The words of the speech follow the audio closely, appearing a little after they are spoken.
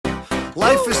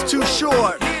Life is too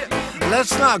short.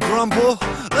 Let's not grumble.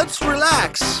 Let's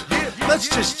relax. Let's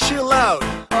just chill out.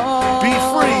 Be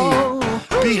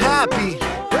free. Be happy.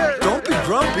 Don't be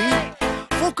grumpy.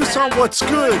 Focus on what's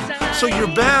good, so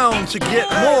you're bound to get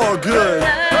more good.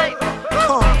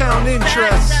 Compound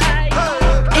interest.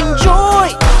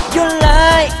 Enjoy your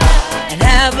life and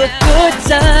have a good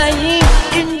time.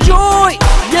 Enjoy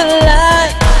your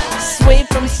life. Sway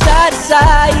from side to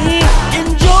side.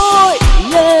 Enjoy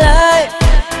your life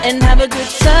and have a good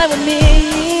time with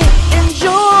me.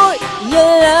 Enjoy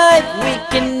your life. We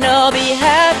can all be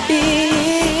happy.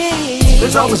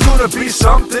 There's always gonna be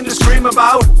something to scream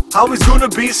about. Always gonna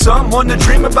be someone to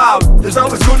dream about. There's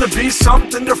always gonna be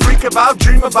something to freak about,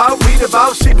 dream about, read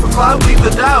about, seek for clout, leave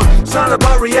the doubt. It's not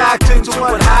about reacting to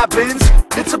what happens.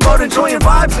 It's about enjoying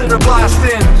vibes that are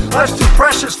blasting. Life's too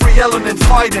precious for yelling and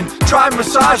fighting. Try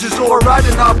massages or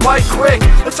riding our bike quick.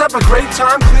 Let's have a great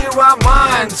time, clear our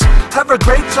minds. Have a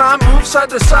great time, move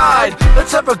side to side.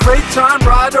 Let's have a great time,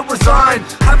 ride or resign.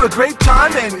 Have a great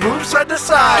time and move side to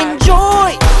side.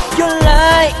 Enjoy your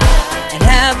life and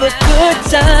have a good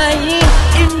time.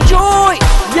 Enjoy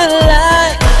your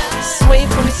life. Sway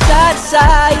from side to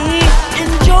side.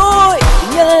 Enjoy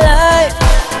your life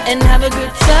and have a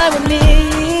good time with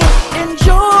me.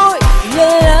 Enjoy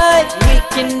your life. We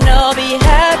can all be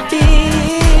happy.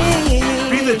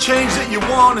 Be the change that you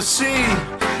wanna see.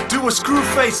 Do a screw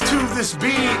face to this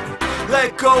beat.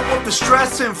 Let go of the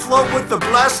stress and flow with the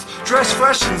blessed. Dress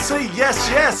fresh and say yes,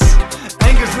 yes.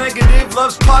 Anger's negative,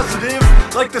 love's positive.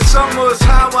 Like the summer is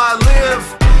how I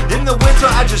live. In the winter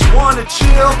I just wanna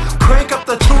chill. Crank up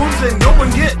the tunes and go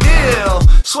and get ill.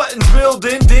 Sweating's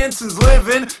building, dancing's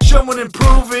living. Showing and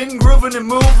proving, grooving and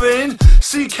moving.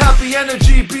 Seek happy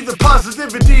energy, be the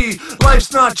positivity.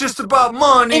 Life's not just about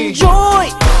money. Enjoy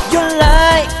your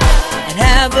life and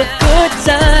have a good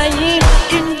time.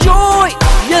 Enjoy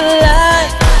your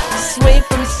life. Sway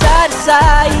from side to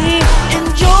side.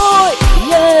 Enjoy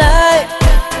your life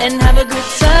and have a good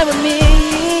time with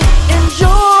me.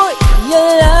 Enjoy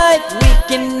your life. We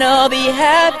can all be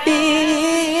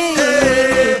happy.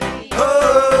 Hey,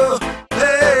 ho,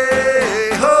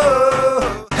 hey, ho,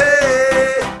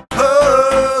 hey,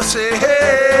 ho, say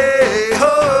hey,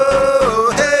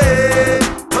 ho, hey,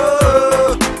 ho,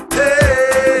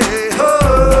 hey, ho,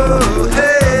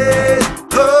 hey,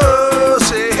 ho,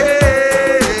 say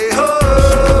hey, ho.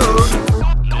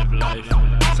 Live life,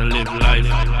 so live life,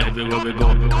 everywhere we go.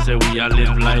 Say we a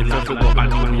live life. If we go to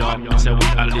New York, say we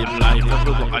a live life. If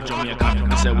we go to Jamaica,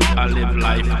 say we a live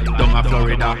life. Down to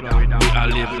Florida, we a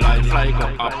live life. Fly go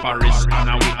to Paris,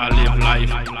 and we a live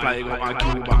life. Fly go to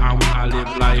Cuba, and we a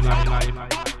live life.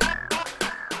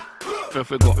 If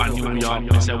we go to New York,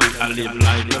 we say we a live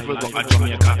life. If we go to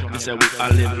Jamaica, we say we a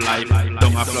live life.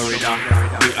 Down to Florida,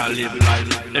 we a live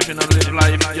life. If you not live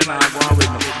life, you're not going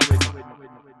with me.